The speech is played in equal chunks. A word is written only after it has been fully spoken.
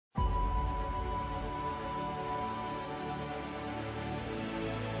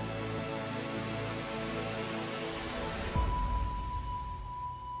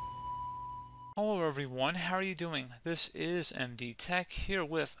Hello everyone, how are you doing? This is MD Tech here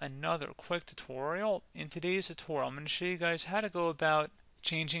with another quick tutorial. In today's tutorial, I'm going to show you guys how to go about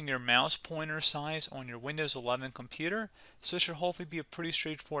changing your mouse pointer size on your Windows 11 computer. So this should hopefully be a pretty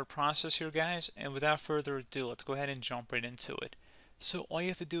straightforward process here, guys. And without further ado, let's go ahead and jump right into it. So all you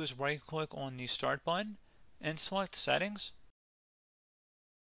have to do is right click on the Start button and select Settings.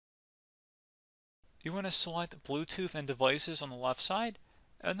 You want to select Bluetooth and Devices on the left side.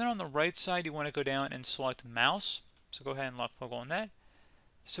 And then on the right side, you want to go down and select Mouse. So go ahead and left click on that.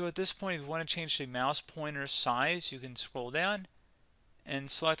 So at this point, if you want to change the mouse pointer size, you can scroll down and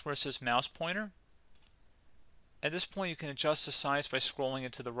select where it says mouse pointer. At this point, you can adjust the size by scrolling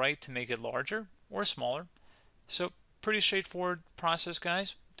it to the right to make it larger or smaller. So pretty straightforward process,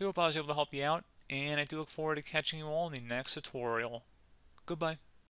 guys. Do hope I was able to help you out, and I do look forward to catching you all in the next tutorial. Goodbye.